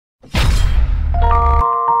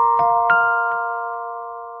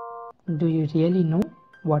Do you really know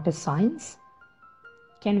what is science?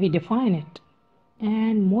 Can we define it?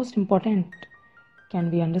 And most important,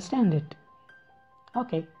 can we understand it?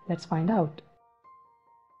 Okay, let's find out.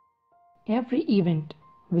 Every event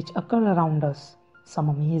which occurs around us, some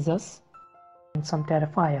amaze us and some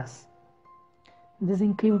terrify us. This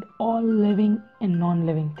includes all living and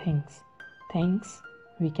non-living things. Things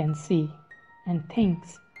we can see and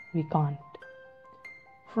things we can't.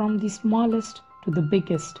 From the smallest to the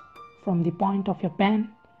biggest, from the point of your pen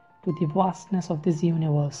to the vastness of this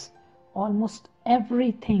universe, almost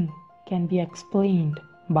everything can be explained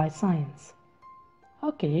by science.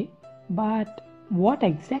 Okay, but what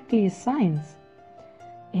exactly is science?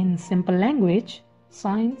 In simple language,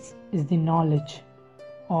 science is the knowledge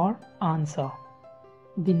or answer.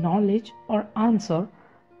 The knowledge or answer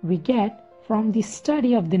we get from the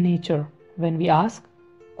study of the nature when we ask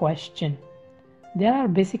question. There are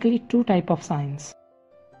basically two types of science.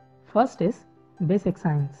 First is basic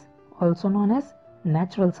science, also known as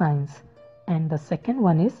natural science, and the second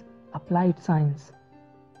one is applied science.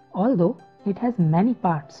 Although it has many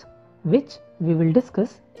parts, which we will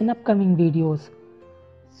discuss in upcoming videos.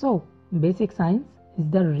 So, basic science is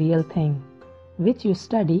the real thing, which you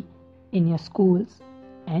study in your schools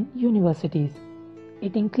and universities.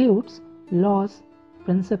 It includes laws,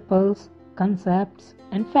 principles, concepts,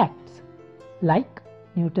 and facts, like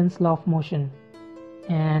Newton's law of motion.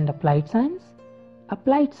 And applied science?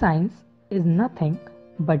 Applied science is nothing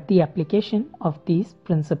but the application of these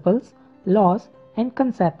principles, laws, and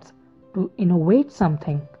concepts to innovate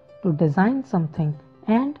something, to design something,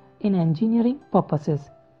 and in engineering purposes.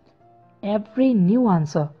 Every new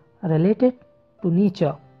answer related to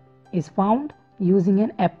nature is found using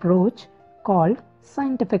an approach called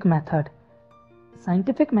scientific method.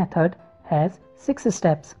 Scientific method has 6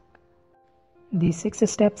 steps. These 6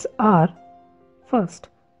 steps are: first,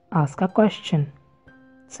 ask a question.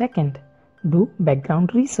 Second, do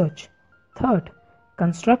background research. Third,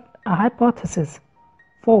 construct a hypothesis.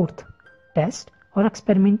 Fourth, test or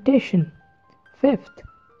experimentation. Fifth,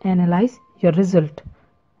 analyze your result.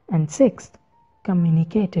 And sixth,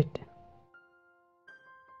 communicate it.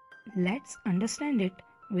 Let's understand it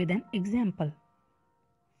with an example.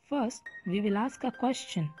 First, we will ask a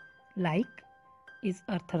question like, is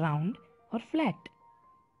Earth round or flat?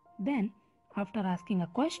 Then, after asking a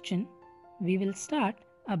question, we will start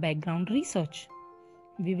a background research.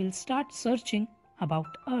 We will start searching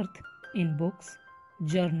about Earth in books,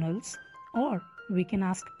 journals, or we can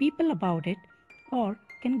ask people about it or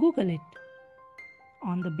can Google it.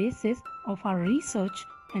 On the basis of our research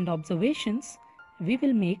and observations, we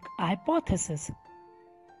will make a hypothesis.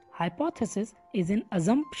 Hypothesis is an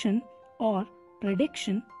assumption or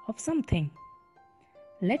prediction of something.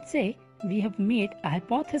 Let's say we have made a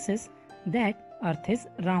hypothesis that Earth is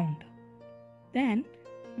round. Then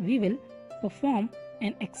we will perform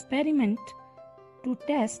an experiment to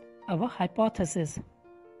test our hypothesis.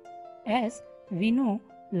 As we know,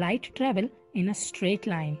 light travels in a straight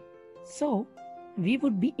line, so we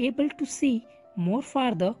would be able to see more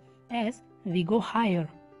farther as we go higher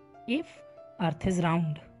if Earth is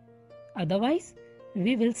round. Otherwise,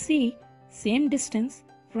 we will see same distance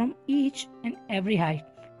from each and every height,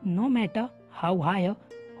 no matter how higher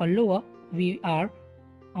or lower we are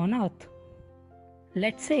on Earth.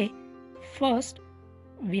 Let's say first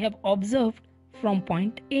we have observed from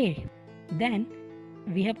point A, then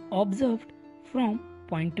we have observed from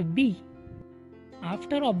point B.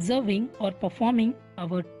 After observing or performing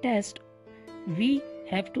our test, we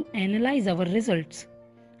have to analyze our results.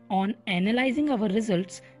 On analyzing our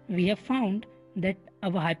results, we have found that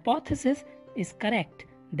our hypothesis is correct,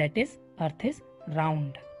 that is, Earth is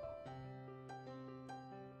round.